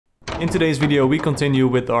In today's video we continue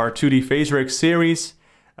with our 2D phase rig series.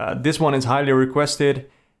 This one is highly requested.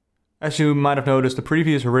 As you might have noticed, the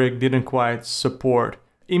previous rig didn't quite support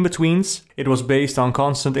in-betweens. It was based on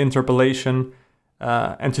constant interpolation.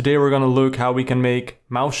 And today we're going to look how we can make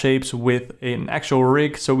mouse shapes with an actual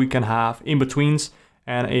rig so we can have in-betweens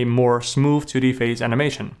and a more smooth 2D phase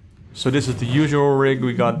animation. So this is the usual rig.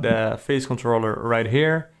 We got the phase controller right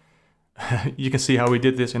here. You can see how we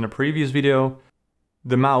did this in the previous video.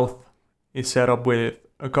 The mouth is set up with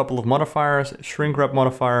a couple of modifiers, a shrink wrap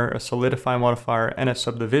modifier, a solidify modifier, and a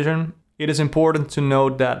subdivision. It is important to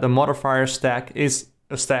note that the modifier stack is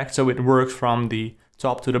a stack, so it works from the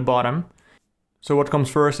top to the bottom. So what comes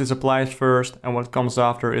first is applied first, and what comes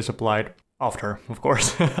after is applied after, of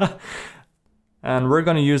course. And we're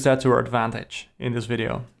going to use that to our advantage in this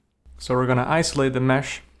video. So we're going to isolate the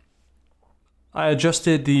mesh. I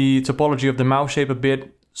adjusted the topology of the mouse shape a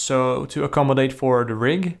bit so to accommodate for the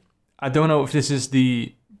rig. I don't know if this is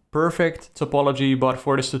the perfect topology, but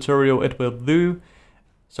for this tutorial it will do.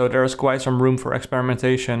 So there's quite some room for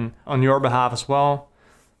experimentation on your behalf as well.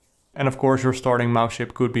 And of course your starting mouse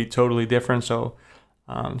shape could be totally different, so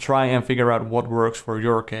try and figure out what works for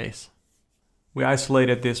your case. We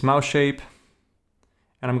isolated this mouse shape,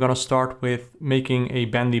 and I'm gonna start with making a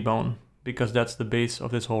bendy bone, because that's the base of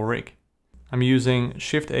this whole rig. I'm using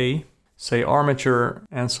Shift A, say armature,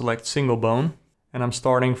 and select single bone. And I'm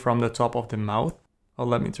starting from the top of the mouth. Oh,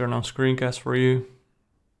 let me turn on screencast for you.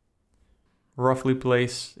 Roughly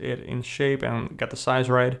place it in shape and get the size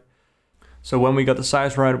right. So when we got the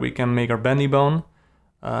size right, we can make our bendy bone.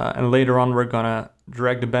 And later on, we're gonna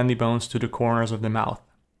drag the bendy bones to the corners of the mouth.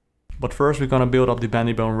 But first, we're gonna build up the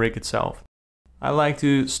bendy bone rig itself. I like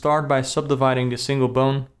to start by subdividing the single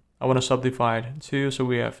bone. I wanna subdivide 2, so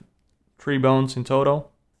we have 3 bones in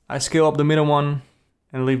total. I scale up the middle one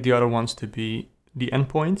and leave the other ones to be the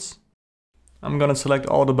endpoints. I'm gonna select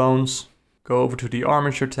all the bones, go over to the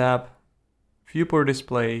armature tab, viewport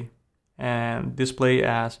display, and display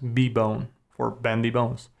as B bone for bendy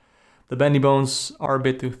bones. The bendy bones are a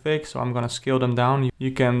bit too thick, so I'm gonna scale them down.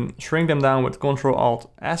 You can shrink them down with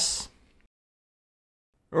Ctrl-Alt-S,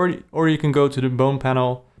 or you can go to the bone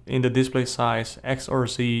panel in the display size, X or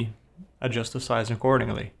Z, adjust the size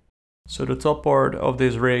accordingly. So the top part of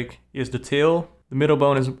this rig is the tail. The middle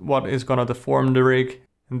bone is what is gonna deform the rig,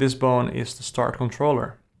 and this bone is the start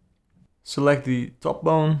controller. Select the top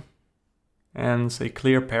bone and say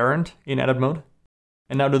clear parent in edit mode.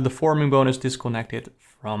 And now the deforming bone is disconnected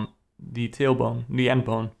from the tail bone, the end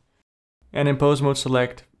bone. And in pose mode,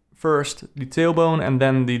 select first the tail bone and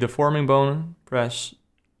then the deforming bone. Press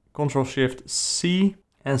Ctrl-Shift-C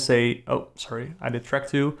and say, oh, sorry, I did track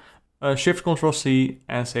 2. Shift-Ctrl-C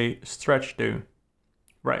and say stretch to.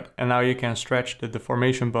 Right, and now you can stretch the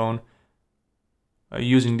deformation bone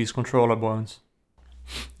using these controller bones.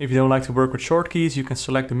 If you don't like to work with short keys, you can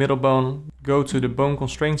select the middle bone, go to the bone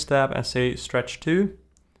constraints tab and say stretch to.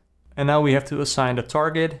 And now we have to assign the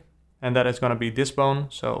target, and that is going to be this bone.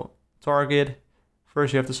 So target,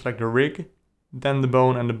 first you have to select the rig, then the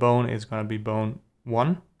bone, and the bone is going to be bone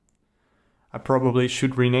 1. I probably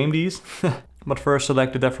should rename these, but first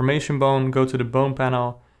select the deformation bone, go to the bone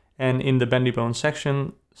panel, and in the bendy bone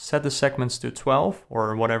section, set the segments to 12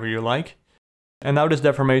 or whatever you like. And now this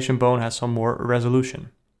deformation bone has some more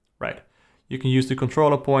resolution. Right. You can use the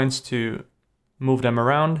controller points to move them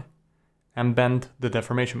around and bend the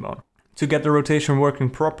deformation bone. To get the rotation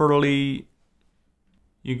working properly,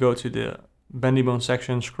 you go to the bendy bone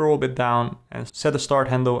section, scroll a bit down and set the start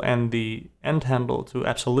handle and the end handle to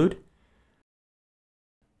absolute.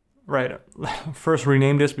 Right. First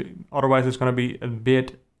rename this, otherwise it's going to be a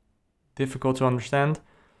bit difficult to understand.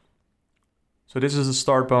 So this is the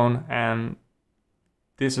start bone and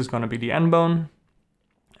this is going to be the end bone.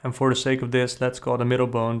 And for the sake of this, let's call the middle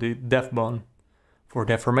bone the def bone for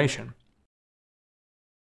deformation.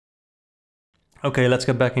 Okay, let's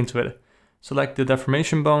get back into it. Select the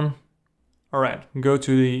deformation bone. Alright, go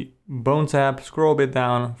to the bone tab, scroll a bit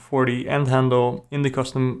down for the end handle in the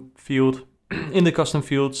custom field. In the custom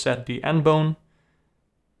field, set the end bone.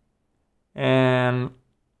 And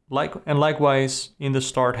likewise, in the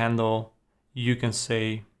start handle, you can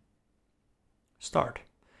say start.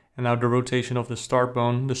 And now the rotation of the start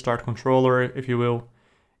bone, the start controller, if you will,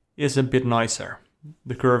 is a bit nicer.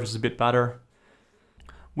 The curve is a bit better.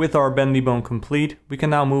 With our bendy bone complete, we can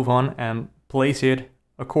now move on and place it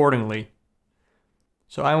accordingly.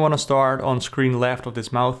 So I want to start on screen left of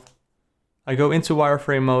this mouth. I go into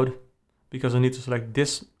wireframe mode because I need to select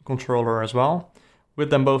this controller as well. With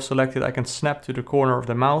them both selected, I can snap to the corner of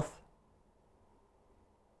the mouth.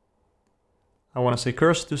 I want to say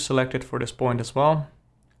cursor to select it for this point as well.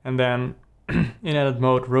 and then in edit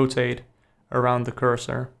mode rotate around the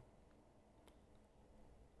cursor.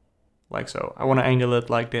 Like so. I want to angle it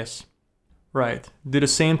like this. Right, do the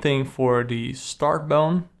same thing for the start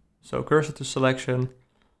bone. So cursor to selection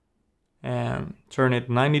and turn it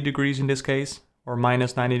 90 degrees in this case, or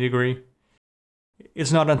minus 90 degree.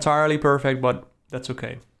 It's not entirely perfect, but that's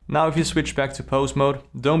okay. Now if you switch back to pose mode,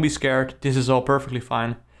 don't be scared, this is all perfectly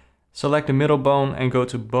fine. Select the middle bone and go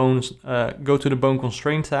to the bone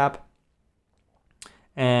constraint tab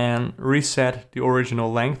and reset the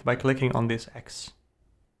original length by clicking on this X.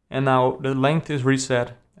 And now the length is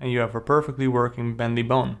reset and you have a perfectly working bendy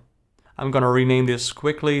bone. I'm gonna rename this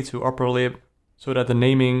quickly to upper lip so that the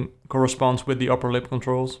naming corresponds with the upper lip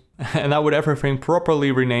controls. And now with everything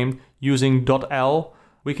properly renamed using .L,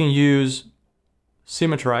 we can use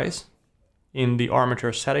symmetrize in the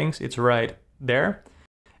armature settings. It's right there.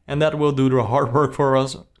 And that will do the hard work for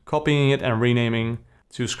us, copying it and renaming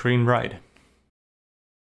to screen right.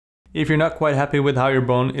 If you're not quite happy with how your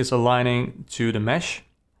bone is aligning to the mesh,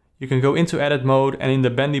 you can go into edit mode and in the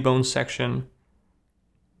bendy bone section,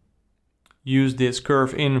 use this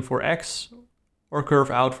curve in for X or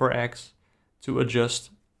curve out for X to adjust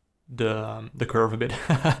the curve a bit.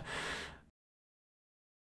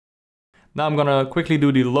 Now I'm gonna quickly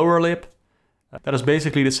do the lower lip. That is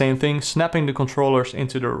basically the same thing, snapping the controllers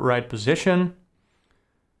into the right position,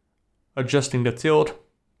 adjusting the tilt,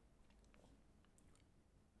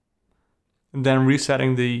 and then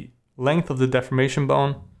resetting the length of the deformation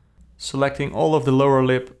bone, selecting all of the lower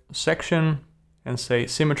lip section and say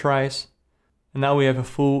symmetrize. And now we have a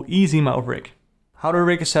full easy mouth rig. How the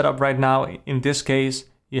rig is set up right now, in this case,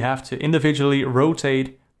 you have to individually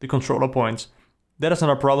rotate the controller points. That is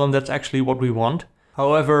not a problem, that's actually what we want.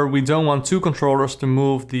 However, we don't want two controllers to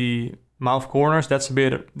move the mouth corners. That's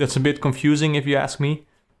a bit confusing if you ask me.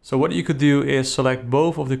 So what you could do is select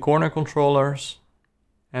both of the corner controllers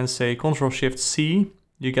and say Ctrl-Shift-C.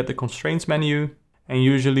 You get the constraints menu and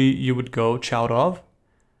usually you would go child of.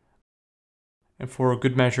 And for a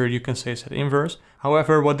good measure, you can say set inverse.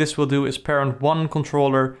 However, what this will do is parent one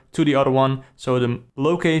controller to the other one. So the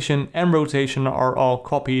location and rotation are all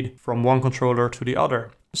copied from one controller to the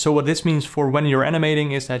other. So what this means for when you're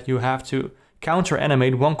animating is that you have to counter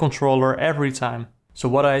animate one controller every time. So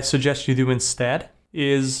what I suggest you do instead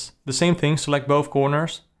is the same thing, select both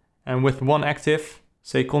corners and with one active,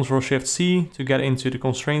 say Ctrl-Shift-C to get into the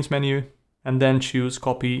constraints menu and then choose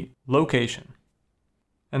copy location.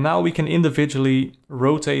 And now we can individually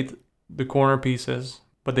rotate the corner pieces,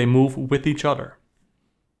 but they move with each other.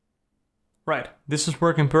 Right, this is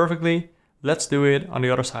working perfectly. Let's do it on the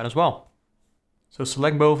other side as well. So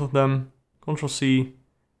select both of them, Ctrl-C,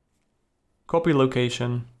 copy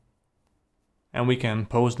location, and we can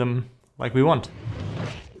pose them like we want.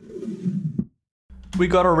 We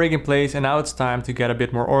got our rig in place and now it's time to get a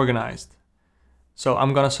bit more organized. So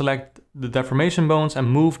I'm gonna select the deformation bones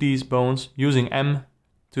and move these bones using M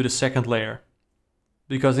to the second layer.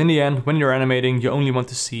 Because in the end, when you're animating, you only want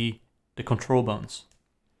to see the control bones.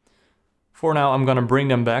 For now, I'm gonna bring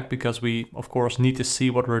them back because we, of course, need to see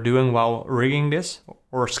what we're doing while rigging this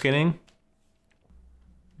or skinning.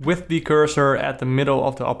 With the cursor at the middle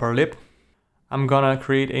of the upper lip, I'm gonna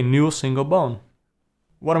create a new single bone.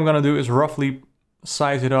 What I'm gonna do is roughly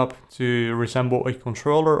size it up to resemble a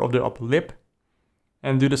controller of the upper lip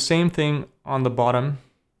and do the same thing on the bottom.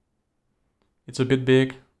 It's a bit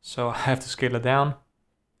big, so I have to scale it down.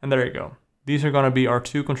 And there you go. These are gonna be our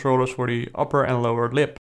two controllers for the upper and lower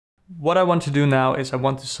lip. What I want to do now is I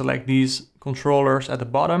want to select these controllers at the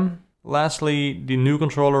bottom. Lastly, the new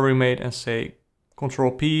controller we made and say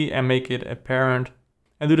Ctrl-P and make it a parent.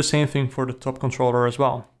 And do the same thing for the top controller as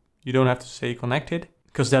well. You don't have to say connected,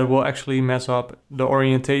 because that will actually mess up the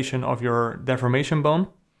orientation of your deformation bone.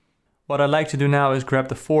 What I like to do now is grab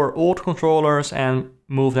the 4 old controllers and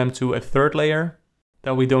move them to a third layer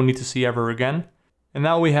that we don't need to see ever again. And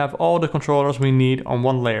now we have all the controllers we need on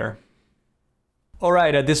one layer.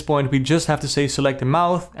 Alright, at this point we just have to say select the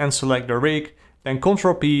mouth and select the rig, then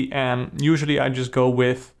Ctrl-P, and usually I just go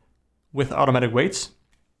with automatic weights.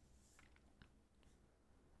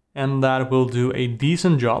 And that will do a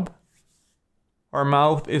decent job. Our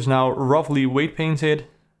mouth is now roughly weight painted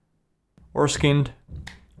or skinned,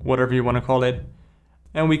 whatever you want to call it,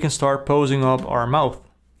 and we can start posing up our mouth.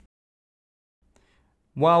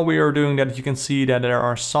 While we are doing that, you can see that there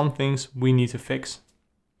are some things we need to fix.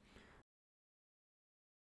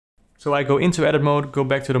 So I go into edit mode, go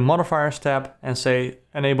back to the modifiers tab and say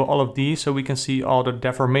enable all of these so we can see all the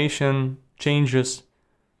deformation changes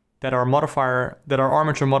that our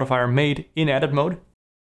armature modifier made in edit mode.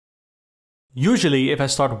 Usually, if I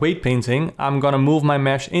start weight painting, I'm gonna move my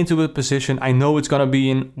mesh into a position I know it's gonna be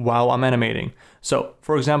in while I'm animating. So,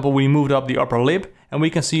 for example, we moved up the upper lip and we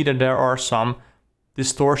can see that there are some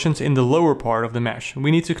distortions in the lower part of the mesh.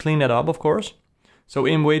 We need to clean that up, of course. So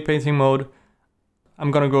in weight painting mode,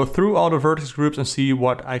 I'm gonna go through all the vertex groups and see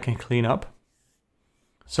what I can clean up.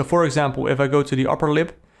 So for example, if I go to the upper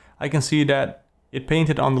lip, I can see that it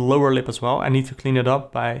painted on the lower lip as well. I need to clean it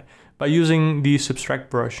up by using the subtract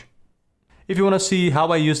brush. If you want to see how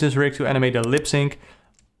I use this rig to animate a lip sync,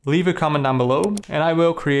 leave a comment down below and I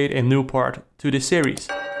will create a new part to this series.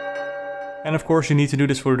 And of course you need to do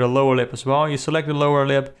this for the lower lip as well. You select the lower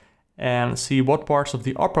lip and see what parts of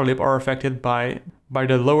the upper lip are affected by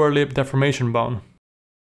the lower lip deformation bone.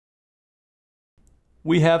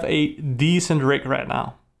 We have a decent rig right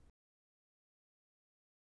now.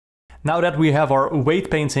 Now that we have our weight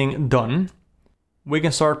painting done, we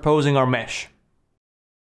can start posing our mesh.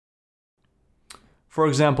 For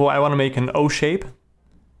example, I want to make an O shape.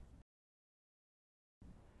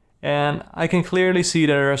 And I can clearly see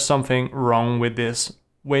there is something wrong with this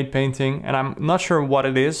weight painting and I'm not sure what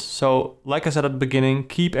it is. So like I said at the beginning,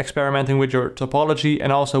 keep experimenting with your topology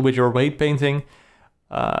and also with your weight painting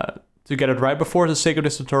to get it right. Before the sake of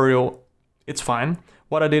this tutorial, it's fine.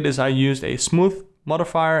 What I did is I used a smooth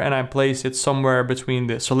modifier and I placed it somewhere between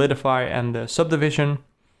the solidify and the subdivision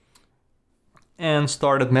and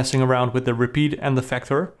started messing around with the repeat and the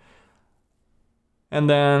factor and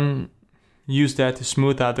then use that to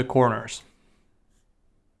smooth out the corners.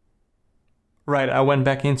 Right, I went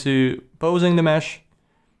back into posing the mesh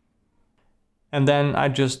and then I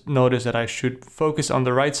just noticed that I should focus on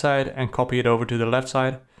the right side and copy it over to the left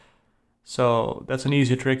side. So that's an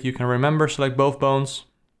easy trick you can remember. Select both bones,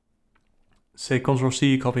 say Ctrl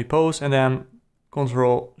C, copy pose, and then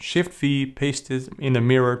Ctrl Shift V, paste it in the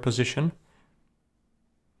mirrored position.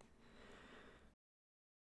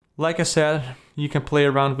 Like I said, you can play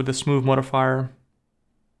around with the smooth modifier.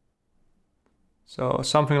 So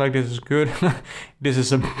something like this is good. This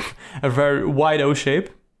is a very wide O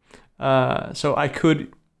shape. So I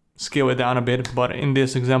could scale it down a bit, but in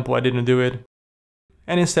this example I didn't do it.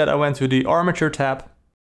 And instead I went to the armature tab,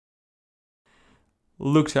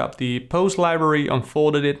 looked up the pose library,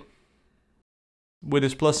 unfolded it. With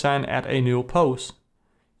this plus sign, add a new pose.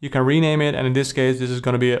 You can rename it, and in this case, this is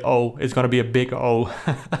going to be an O. It's going to be a big O.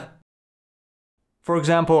 For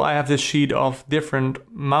example, I have this sheet of different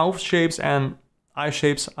mouth shapes and eye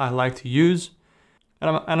shapes I like to use.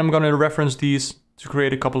 And I'm going to reference these to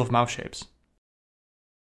create a couple of mouth shapes.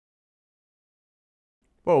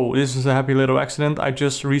 Whoa, this is a happy little accident. I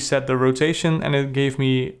just reset the rotation and it gave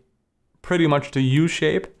me pretty much the U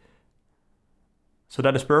shape. So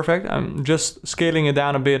that is perfect. I'm just scaling it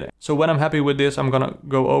down a bit. So when I'm happy with this, I'm gonna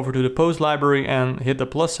go over to the pose library and hit the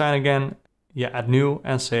plus sign again. Yeah, add new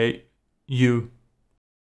and say U.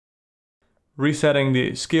 Resetting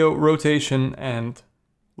the scale, rotation and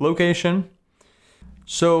location.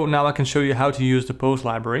 So now I can show you how to use the pose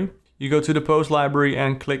library. You go to the pose library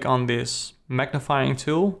and click on this magnifying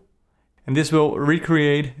tool. And this will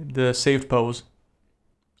recreate the saved pose.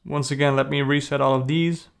 Once again, let me reset all of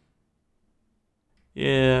these.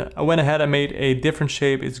 I went ahead and made a different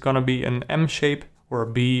shape. It's gonna be an M shape or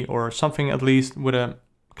a B or something at least with a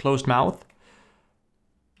closed mouth.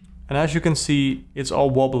 And as you can see, it's all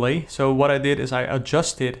wobbly. So what I did is I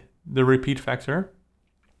adjusted the repeat factor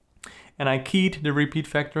and I keyed the repeat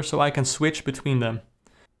factor so I can switch between them.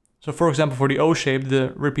 So for example, for the O shape,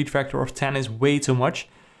 the repeat factor of 10 is way too much.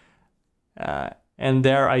 And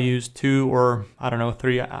there I used 2 or I don't know,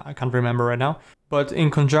 3, I can't remember right now. But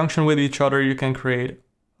in conjunction with each other, you can create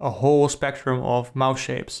a whole spectrum of mouth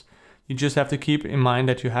shapes. You just have to keep in mind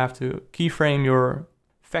that you have to keyframe your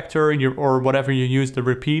factor or whatever you use, the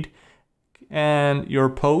repeat, and your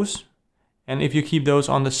pose. And if you keep those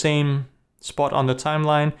on the same spot on the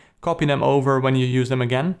timeline, copy them over when you use them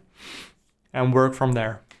again and work from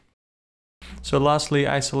there. So lastly,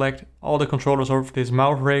 I select all the controllers over this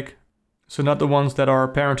mouth rig. So not the ones that are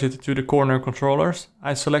parented to the corner controllers.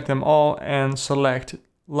 I select them all and select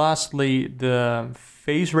lastly the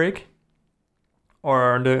face rig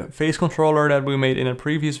or the face controller that we made in a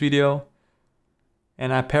previous video.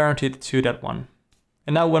 And I parent it to that one.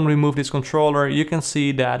 And now when we move this controller, you can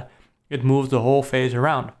see that it moves the whole face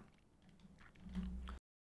around.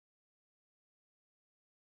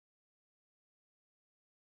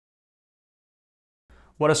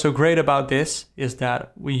 What is so great about this is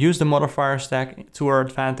that we use the modifier stack to our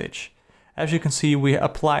advantage. As you can see, we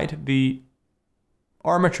applied the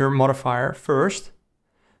armature modifier first.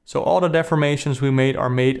 So all the deformations we made are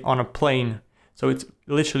made on a plane. So it's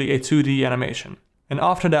literally a 2D animation. And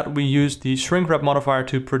after that, we use the shrink wrap modifier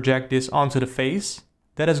to project this onto the face.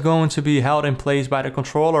 That is going to be held in place by the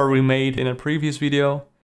controller we made in a previous video.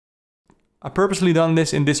 I purposely done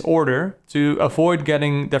this in this order to avoid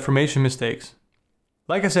getting deformation mistakes.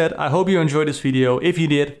 Like I said, I hope you enjoyed this video. If you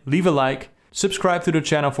did, leave a like, subscribe to the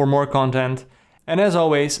channel for more content. And as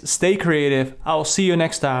always, stay creative. I'll see you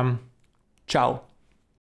next time. Ciao.